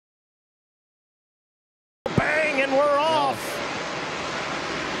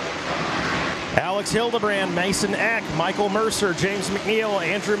Alex Hildebrand, Mason Eck, Michael Mercer, James McNeil,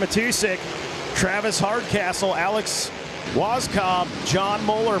 Andrew Matusik, Travis Hardcastle, Alex Woskob, John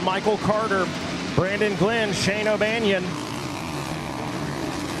Moeller, Michael Carter, Brandon Glenn, Shane O'Banion,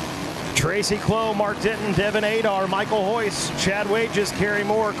 Tracy Clough, Mark Denton, Devin Adar, Michael Hoyce, Chad Wages, Kerry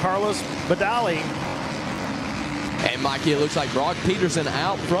Moore, Carlos Badali. And Mikey, it looks like Brock Peterson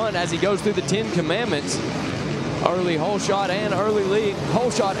out front as he goes through the 10 Commandments. Early hole shot and early lead. Hole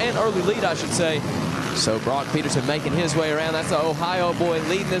shot and early lead, I should say. So Brock Peterson making his way around. That's the Ohio boy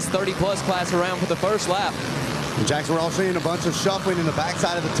leading this 30-plus class around for the first lap. And Jackson, we're all seeing a bunch of shuffling in the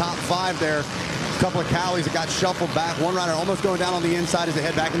backside of the top 5 there. A couple of Cowies that got shuffled back. One rider almost going down on the inside as they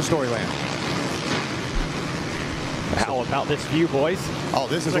head back into Storyland. How about this view, boys? Oh,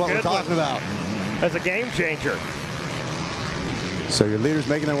 this is what we're talking about. That's a game changer. So your leader's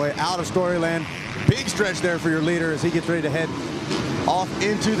making their way out of Storyland. Big stretch there for your leader as he gets ready to head off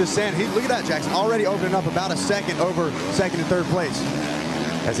into the sand. Look at that, Jackson, already opening up about a second over second and third place.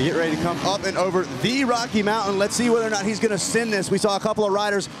 As he get ready to come up and over the Rocky Mountain. Let's see whether or not he's going to send this. We saw a couple of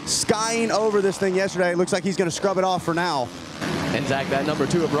riders skying over this thing yesterday. It looks like he's going to scrub it off for now. And Zach, that number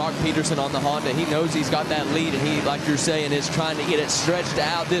 2 of Brock Peterson on the Honda, he knows he's got that lead, and he, like you're saying, is trying to get it stretched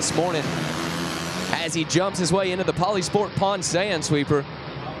out this morning as he jumps his way into the Polysport Pond Sand Sweeper.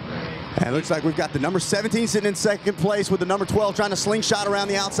 And it looks like we've got the number 17 sitting in second place with the number 12 trying to slingshot around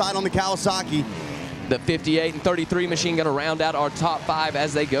the outside on the Kawasaki. The 58 and 33 machine going to round out our top 5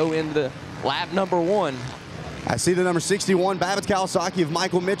 as they go into lap number 1. I see the number 61 Babbitt's Kawasaki of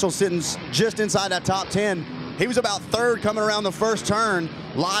Michael Mitchell sitting just inside that top 10. He was about third coming around the first turn.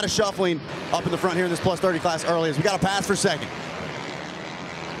 A lot of shuffling up in the front here in this plus 30 class early as we got a pass for second.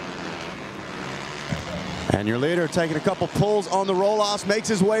 And your leader taking a couple pulls on the roll-offs, makes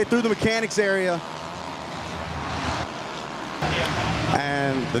his way through the mechanics area.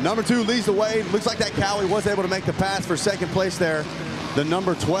 And the number 2 leads the way. Looks like that Cowie was able to make the pass for second place there. The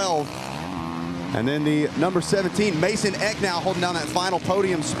number 12. And then the number 17, Mason Eck, now holding down that final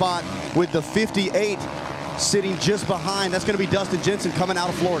podium spot with the 58 sitting just behind. That's going to be Dustin Jensen coming out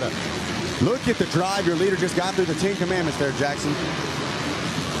of Florida. Look at the drive your leader just got through the 10 Commandments there, Jackson.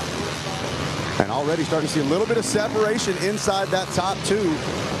 And already starting to see a little bit of separation inside that top 2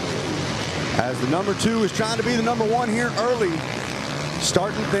 as the number 2 is trying to be the number 1 here early.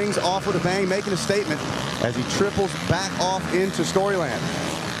 Starting things off with a bang, making a statement as he triples back off into Storyland.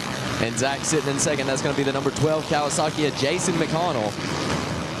 And Zach sitting in second. That's going to be the number 12 Kawasaki of Jason McConnell.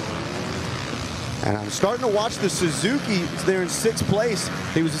 And I'm starting to watch the Suzuki there in 6th place.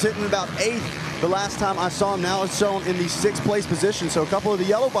 He was sitting about 8th the last time I saw him. Now it's shown in the 6th place position. So a couple of the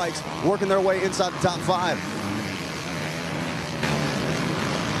yellow bikes working their way inside the top 5.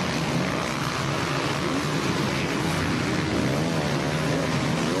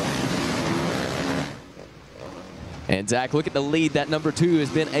 And Zach, look at the lead that number 2 has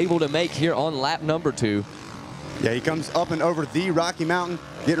been able to make here on lap number 2. Yeah, he comes up and over the Rocky Mountain,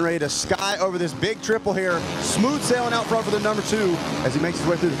 getting ready to sky over this big triple here. Smooth sailing out front for the number 2 as he makes his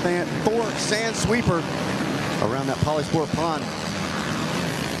way through the Thor Sand Sweeper around that Polysport Pond.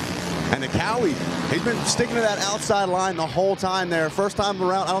 And the Cowie, he's been sticking to that outside line the whole time there. First time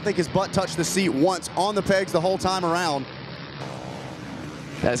around, I don't think his butt touched the seat once, on the pegs the whole time around.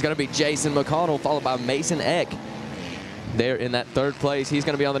 That's going to be Jason McConnell, followed by Mason Eck. There in that 3rd place. He's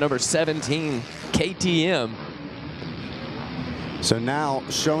going to be on the number 17 KTM. So now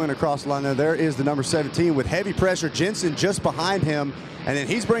showing across the line there is the number 17 with heavy pressure. Jensen just behind him. And then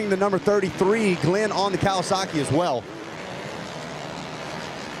he's bringing the number 33, Glenn, on the Kawasaki as well.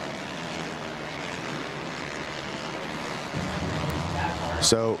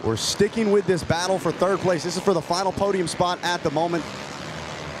 So we're sticking with this battle for 3rd place. This is for the final podium spot at the moment.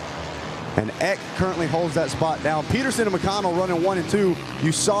 And Eck currently holds that spot down. Peterson and McConnell running 1 and 2.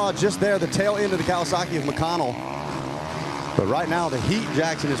 You saw just there the tail end of the Kawasaki of McConnell. But right now the heat,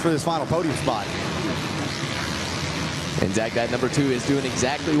 Jackson, is for this final podium spot. And Zach, that number 2 is doing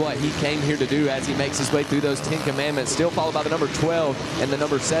exactly what he came here to do as he makes his way through those 10 Commandments. Still followed by the number 12 and the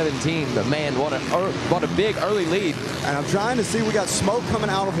number 17. But man, what a big early lead. And I'm trying to see, we got smoke coming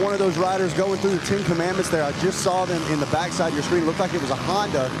out of one of those riders going through the 10 Commandments there. I just saw them in the backside of your screen. It looked like it was a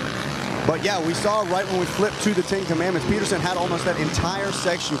Honda. But yeah, we saw right when we flipped to the 10 Commandments, Peterson had almost that entire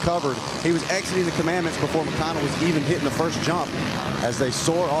section covered. He was exiting the Commandments before McConnell was even hitting the first jump as they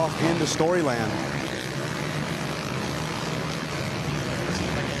soar off into Storyland.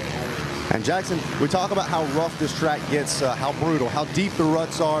 And Jackson, we talk about how rough this track gets, how brutal, how deep the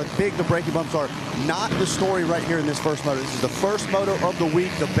ruts are, big the braking bumps are. Not the story right here in this first moto. This is the first moto of the week,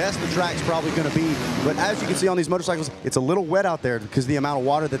 the best the track's probably going to be. But as you can see on these motorcycles, it's a little wet out there because of the amount of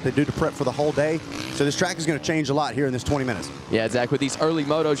water that they do to prep for the whole day. So this track is going to change a lot here in this 20 minutes. Yeah, Zach, with these early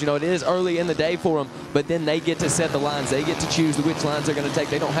motos, you know, it is early in the day for them, but then they get to set the lines. They get to choose which lines they're going to take.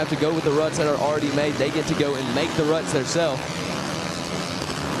 They don't have to go with the ruts that are already made. They get to go and make the ruts themselves.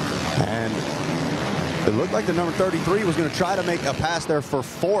 And it looked like the number 33 was going to try to make a pass there for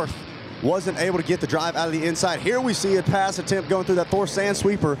fourth. Wasn't able to get the drive out of the inside. Here we see a pass attempt going through that Thor sand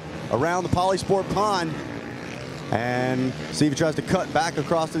sweeper around the Polysport pond. And see if he tries to cut back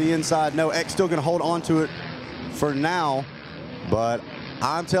across to the inside. No, Eck's still going to hold on to it for now. But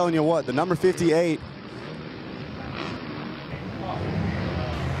I'm telling you what, the number 58.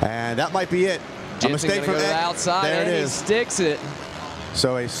 And that might be it. A mistake from Eck. Outside, there it is. He sticks it.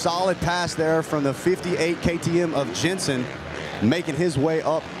 So a solid pass there from the 58 KTM of Jensen, making his way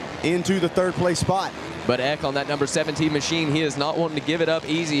up into the third place spot. But Eck on that number 17 machine, he is not wanting to give it up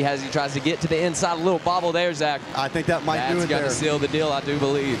easy as he tries to get to the inside. A little bobble there, Zach. I think that might do it there. That's going to seal the deal, I do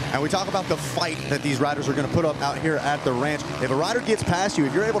believe. And we talk about the fight that these riders are going to put up out here at the ranch. If a rider gets past you,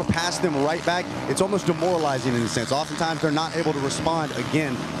 if you're able to pass them right back, it's almost demoralizing in a sense. Oftentimes, they're not able to respond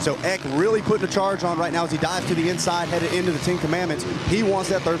again. So Eck really putting a charge on right now as he dives to the inside, headed into the 10 Commandments. He wants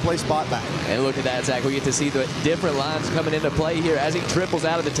that third place spot back. And look at that, Zach. We get to see the different lines coming into play here as he triples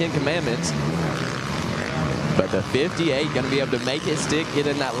out of the 10 Commandments. But the 58 going to be able to make it stick, get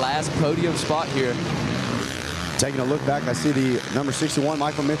in that last podium spot here. Taking a look back, I see the number 61,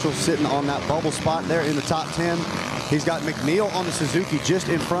 Michael Mitchell, sitting on that bubble spot there in the top 10. He's got McNeil on the Suzuki just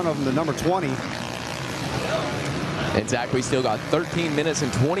in front of him, the number 20. And Zach, we still got 13 minutes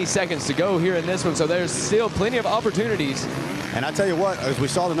and 20 seconds to go here in this one, so there's still plenty of opportunities. And I tell you what, as we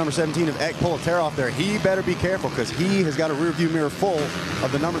saw the number 17 of Eck pull a tear off there, he better be careful because he has got a rear view mirror full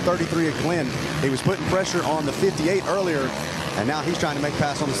of the number 33 of Glenn. He was putting pressure on the 58 earlier, and now he's trying to make a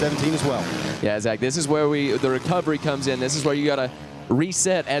pass on the 17 as well. Yeah, Zach, this is where the recovery comes in. This is where you got to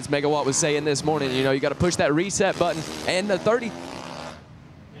reset, as Megawatt was saying this morning. You know, you got to push that reset button, and the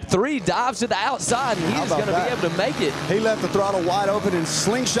 33 dives to the outside, and he's going to be able to make it. He left the throttle wide open and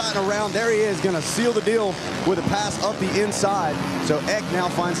slingshotting around. There he is, going to seal the deal with a pass up the inside. So Eck now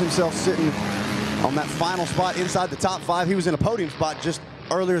finds himself sitting on that final spot inside the top 5. He was in a podium spot just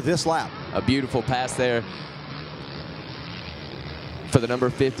earlier this lap. A beautiful pass there for the number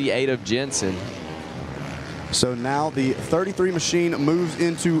 58 of Jensen. So now the 33 machine moves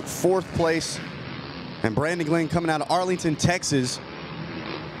into 4th place, and Brandon Glenn coming out of Arlington, Texas.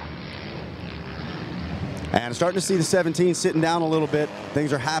 And starting to see the 17 sitting down a little bit.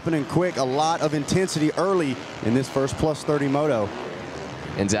 Things are happening quick. A lot of intensity early in this first plus 30 moto.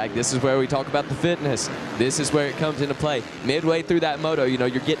 And Zach, this is where we talk about the fitness. This is where it comes into play. Midway through that moto, you know,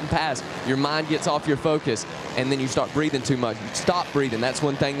 you're getting past. Your mind gets off your focus, and then you start breathing too much. You stop breathing. That's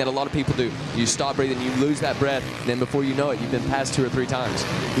one thing that a lot of people do. You stop breathing, you lose that breath, and then before you know it, you've been passed 2 or 3 times.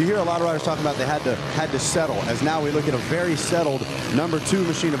 You hear a lot of riders talking about they had to settle, as now we look at a very settled number 2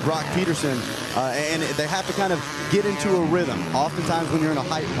 machine of Brock Peterson, and they have to kind of get into a rhythm. Oftentimes when you're in a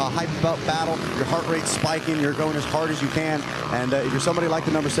hype up battle, your heart rate's spiking, you're going as hard as you can, and if you're somebody like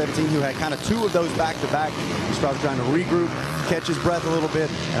the number 17 who had kind of 2 of those back-to-back, he's probably trying to regroup, catch his breath a little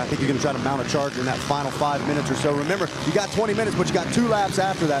bit, and I think you're going to try to mount a charge in that final 5 minutes or so. Remember, you got 20 minutes, but you got 2 laps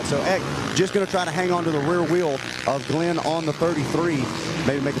after that, so Eck just going to try to hang on to the rear wheel of Glenn on the 33,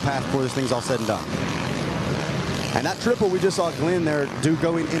 maybe make a pass before this thing's all said and done. And that triple we just saw Glenn there do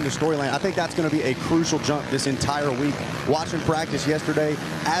going into storyline, I think that's going to be a crucial jump this entire week. Watching practice yesterday,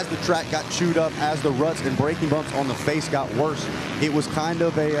 as the track got chewed up, as the ruts and braking bumps on the face got worse, it was kind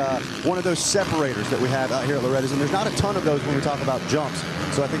of a one of those separators that we have out here at Loretta's, and there's not a ton of those when we talk about jumps.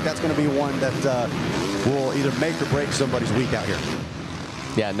 So I think that's going to be one that will either make or break somebody's week out here.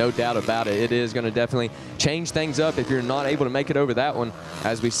 Yeah, no doubt about it. It is going to definitely change things up if you're not able to make it over that one,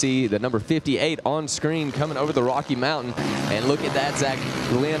 as we see the number 58 on screen coming over the Rocky Mountain. And look at that, Zach.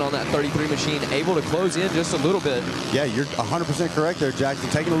 Lynn on that 33 machine able to close in just a little bit. Yeah, you're 100% correct there, Jackson.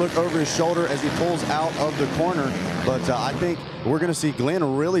 Taking a look over his shoulder as he pulls out of the corner. But I think we're going to see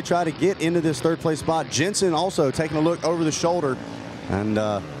Glenn really try to get into this 3rd place spot. Jensen also taking a look over the shoulder. And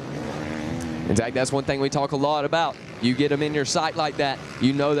in fact, that's one thing we talk a lot about. You get them in your sight like that,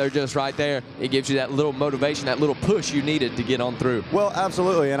 you know they're just right there. It gives you that little motivation, that little push you needed to get on through. Well,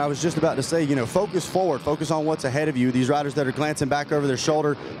 absolutely, and I was just about to say, you know, focus forward, focus on what's ahead of you. These riders that are glancing back over their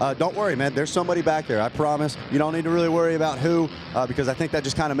shoulder, don't worry, man, there's somebody back there, I promise. You don't need to really worry about who, because I think that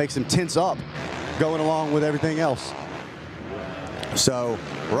just kind of makes them tense up going along with everything else. So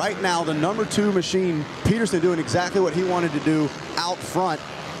right now, the number 2 machine, Peterson, doing exactly what he wanted to do out front.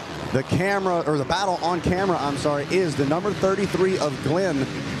 The camera, or the battle on camera, I'm sorry, is the number 33 of Glenn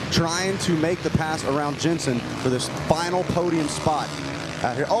trying to make the pass around Jensen for this final podium spot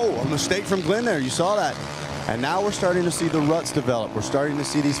out here. Oh, a mistake from Glenn there. You saw that. And now we're starting to see the ruts develop. We're starting to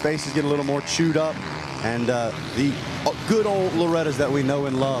see these faces get a little more chewed up. And the good old Lorettas that we know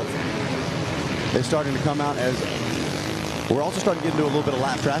and love, they're starting to come out. As we're also starting to get into a little bit of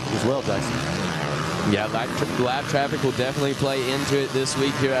lap traffic as well, Jackson. Yeah, lap traffic will definitely play into it this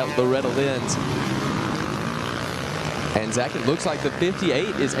week here at Loretta Lynn's. And Zach, it looks like the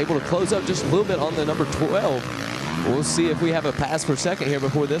 58 is able to close up just a little bit on the number 12. We'll see if we have a pass per second here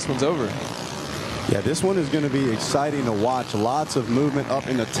before this one's over. Yeah, this one is going to be exciting to watch. Lots of movement up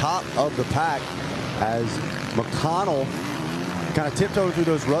in the top of the pack as McConnell kind of tiptoed through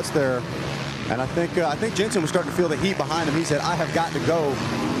those ruts there. And I think Jensen was starting to feel the heat behind him. He said, I have got to go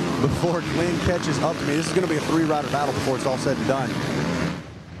before Glenn catches up to me. This is going to be a 3-rider battle before it's all said and done.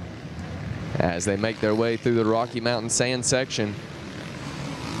 As they make their way through the Rocky Mountain sand section.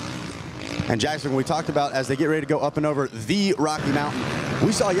 And Jackson, we talked about as they get ready to go up and over the Rocky Mountain,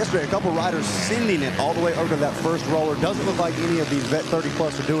 we saw yesterday a couple riders sending it all the way over to that first roller. Doesn't look like any of these Vet 30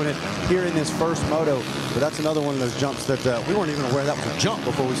 Plus are doing it here in this first moto, but that's another one of those jumps that we weren't even aware that was a jump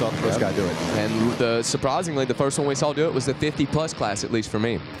before we saw the first guy do it. And surprisingly, the first one we saw do it was the 50 plus class, at least for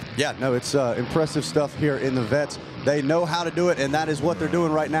me. Yeah, no, it's impressive stuff here in the vets. They know how to do it, and that is what they're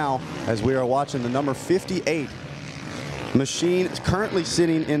doing right now as we are watching the number 58 machine. Is currently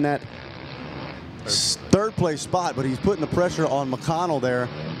sitting in that third place spot, but he's putting the pressure on McConnell there.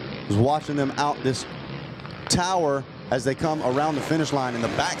 He's watching them out this tower as they come around the finish line, and the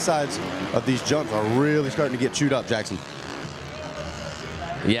backsides of these jumps are really starting to get chewed up, Jackson.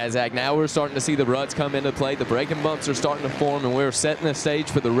 Yeah, Zach, now we're starting to see the ruts come into play. The braking bumps are starting to form, and we're setting the stage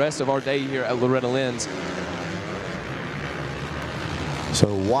for the rest of our day here at Loretta Lynn's.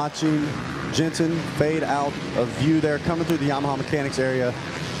 So watching Jensen fade out of view there, coming through the Yamaha Mechanics area.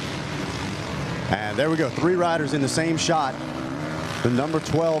 And there we go, 3 riders in the same shot. The number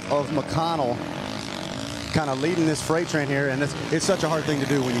 12 of McConnell kind of leading this freight train here, and it's such a hard thing to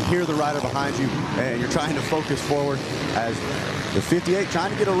do when you hear the rider behind you and you're trying to focus forward, as the 58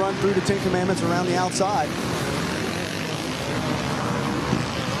 trying to get a run through the 10 Commandments around the outside.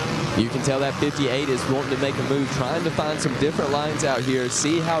 You can tell that 58 is wanting to make a move, trying to find some different lines out here,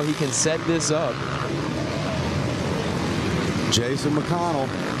 see how he can set this up. Jason McConnell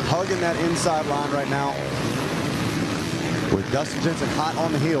hugging that inside line right now, with Dustin Jensen hot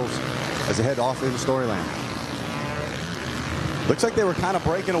on the heels as they head off into Storyland. Looks like they were kind of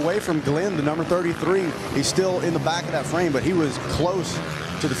breaking away from Glenn, the number 33. He's still in the back of that frame, but he was close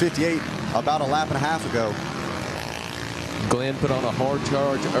to the 58 about a lap and a half ago. Glenn put on a hard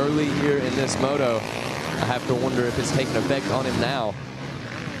charge early here in this moto. I have to wonder if it's taking effect on him now.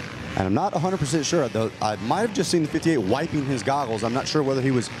 And I'm not 100% sure, though. I might have just seen the 58 wiping his goggles. I'm not sure whether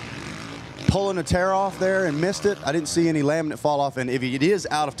he was pulling a tear off there and missed it. I didn't see any laminate fall off, and if it is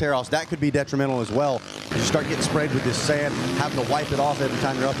out of tear offs, that could be detrimental as well. You start getting sprayed with this sand, having to wipe it off every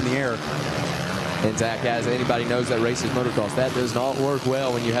time you're up in the air. And Zach, as anybody knows that races motocross, that does not work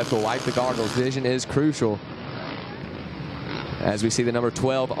well when you have to wipe the goggles. Vision is crucial. As we see the number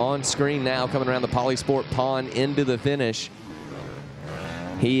 12 on screen now, coming around the Polysport pond into the finish.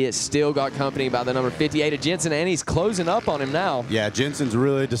 He has still got company by the number 58 of Jensen, and he's closing up on him now. Yeah, Jensen's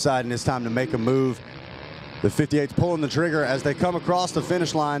really deciding it's time to make a move. The 58's pulling the trigger as they come across the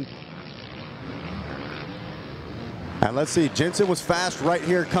finish line. And let's see, Jensen was fast right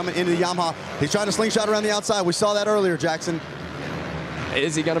here coming into the Yamaha. He's trying to slingshot around the outside. We saw that earlier, Jackson.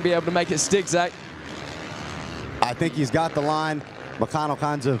 Is he going to be able to make it stick, Zach? I think he's got the line. McConnell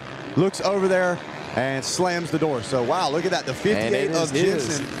kind of looks over there and slams the door. So, wow, look at that. The 58 of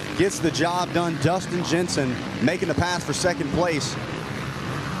Jensen gets the job done. Dustin Jensen making the pass for second place.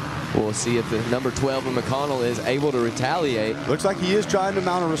 We'll see if the number 12 of McConnell is able to retaliate. Looks like he is trying to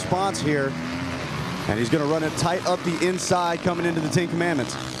mount a response here. And he's going to run it tight up the inside coming into the 10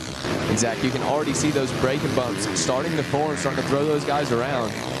 Commandments. And Zach, you can already see those braking bumps starting to form, starting to throw those guys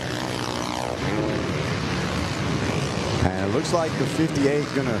around. And it looks like the 58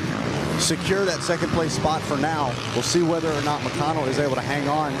 is going to secure that second place spot for now. We'll see whether or not McConnell is able to hang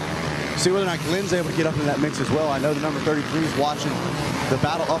on. See whether or not Glenn's able to get up in that mix as well. I know the number 33 is watching the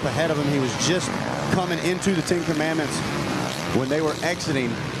battle up ahead of him. He was just coming into the 10 Commandments when they were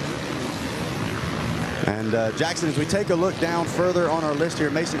exiting. And Jackson, as we take a look down further on our list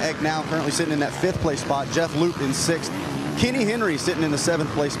here, Mason Eck now currently sitting in that 5th place spot. Jeff Loop in 6th. Kenny Henry sitting in the 7th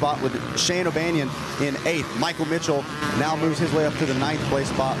place spot with Shane O'Banion in 8th. Michael Mitchell now moves his way up to the 9th place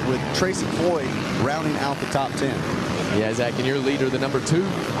spot with Tracy Floyd rounding out the top 10. Yeah, Zach, and your leader, the number 2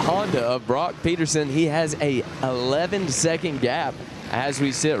 Honda of Brock Peterson, he has a 11-second gap as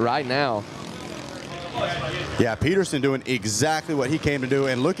we sit right now. Yeah, Peterson doing exactly what he came to do,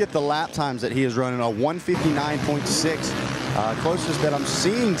 and look at the lap times that he is running, a 1:59.6. Closest that I'm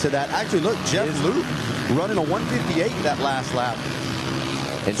seeing to that. Actually, look, Jeff Luke running a 1:58 that last lap.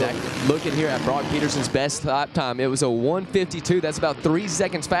 And Zach, looking here at Brock Peterson's best lap time, it was a 1:52. That's about 3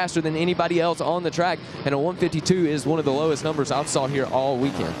 seconds faster than anybody else on the track, and a 1:52 is one of the lowest numbers I've saw here all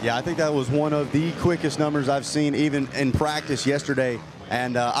weekend. Yeah, I think that was one of the quickest numbers I've seen even in practice yesterday.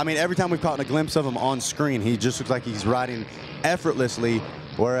 And I mean, every time we've caught a glimpse of him on screen, he just looks like he's riding effortlessly.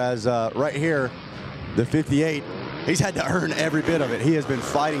 Whereas right here, the 58, he's had to earn every bit of it. He has been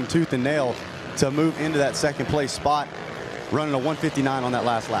fighting tooth and nail to move into that 2nd place spot, running a 1:59 on that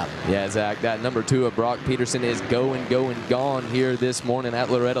last lap. Yeah, Zach, that number 2 of Brock Peterson is gone here this morning at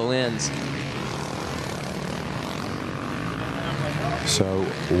Loretta Lynn's. So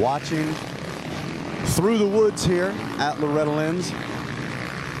watching through the woods here at Loretta Lynn's.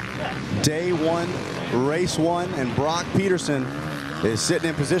 Day 1, race 1, and Brock Peterson is sitting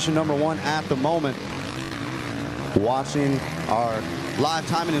in position number 1 at the moment. Watching our live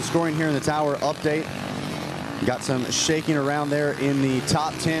timing and scoring here in the tower update. Got some shaking around there in the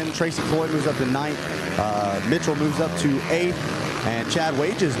top 10. Tracy Floyd moves up to 9th. Mitchell moves up to 8th. And Chad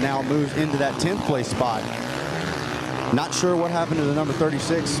Wages now moves into that 10th place spot. Not sure what happened to the number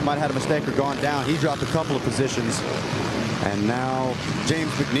 36. Might have had a mistake or gone down. He dropped a couple of positions. And now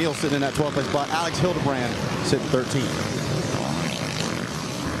James McNeil sitting in that 12th place spot. Alex Hildebrand sitting 13th.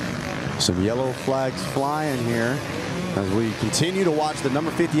 Some yellow flags flying here as we continue to watch the number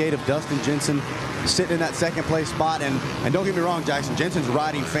 58 of Dustin Jensen sitting in that 2nd place spot. And don't get me wrong, Jackson, Jensen's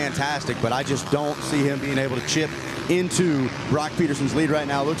riding fantastic, but I just don't see him being able to chip into Brock Peterson's lead right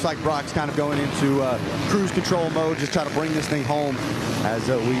now. Looks like Brock's kind of going into cruise control mode, just trying to bring this thing home as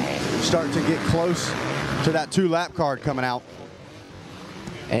we start to get close to that 2-lap card coming out.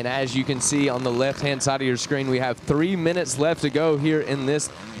 And as you can see on the left-hand side of your screen, we have 3 minutes left to go here in this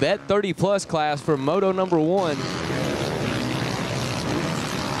Vet 30+ class for Moto number 1.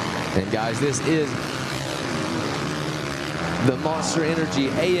 And guys, this is the Monster Energy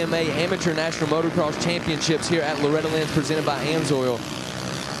AMA Amateur National Motocross Championships here at Loretta Lynn's, presented by AMSOIL.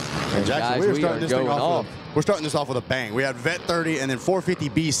 And Jackson, guys, we're starting this thing off. We're starting this off with a bang. We had Vet 30 and then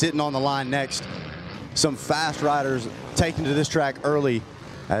 450B sitting on the line next. Some fast riders taken to this track early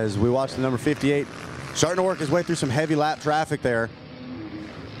as we watch the number 58 starting to work his way through some heavy lap traffic there.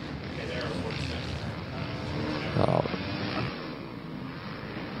 Oh.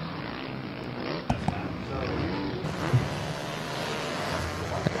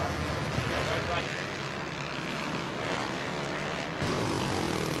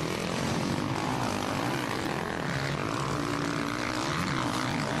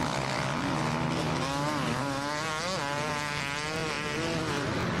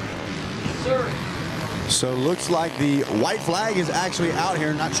 So looks like the white flag is actually out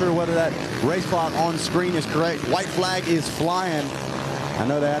here. Not sure whether that race clock on screen is correct. White flag is flying. I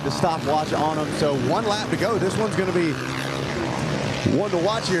know they had the stopwatch on them. So 1 lap to go. This one's going to be one to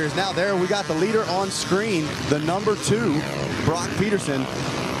watch here. Is now there. We got the leader on screen, the number 2, Brock Peterson.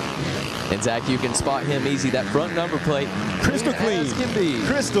 And Zach, you can spot him easy. That front number plate, crystal clean. as can be.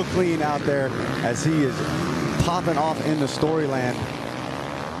 Crystal clean out there as he is popping off into Storyland.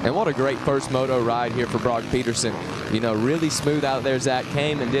 And what a great first moto ride here for Brock Peterson. You know, really smooth out there. Zach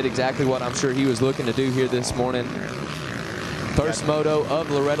came and did exactly what I'm sure he was looking to do here this morning. First moto of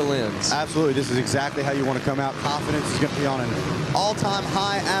Loretta Lynn's. Absolutely, this is exactly how you want to come out. Confidence is going to be on an all-time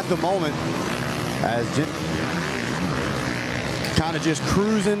high at the moment as Jim kind of just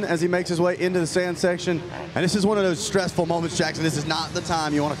cruising as he makes his way into the sand section. And this is one of those stressful moments, Jackson. This is not the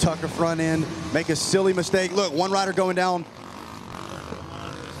time you want to tuck a front end, make a silly mistake. Look, one rider going down.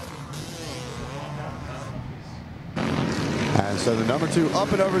 And so the number 2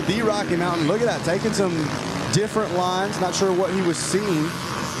 up and over the Rocky Mountain. Look at that, taking some different lines. Not sure what he was seeing,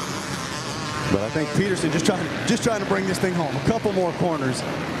 but I think Peterson just trying to bring this thing home. A couple more corners.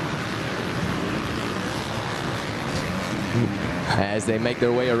 As they make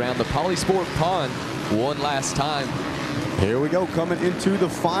their way around the Polysport Pond one last time. Here we go, coming into the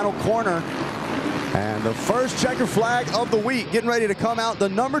final corner. And the first checker flag of the week getting ready to come out. The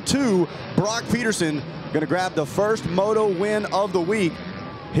number 2, Brock Peterson, going to grab the first moto win of the week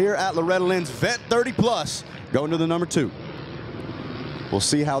here at Loretta Lynn's Vet 30+, going to the number 2. We'll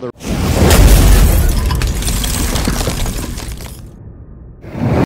see how the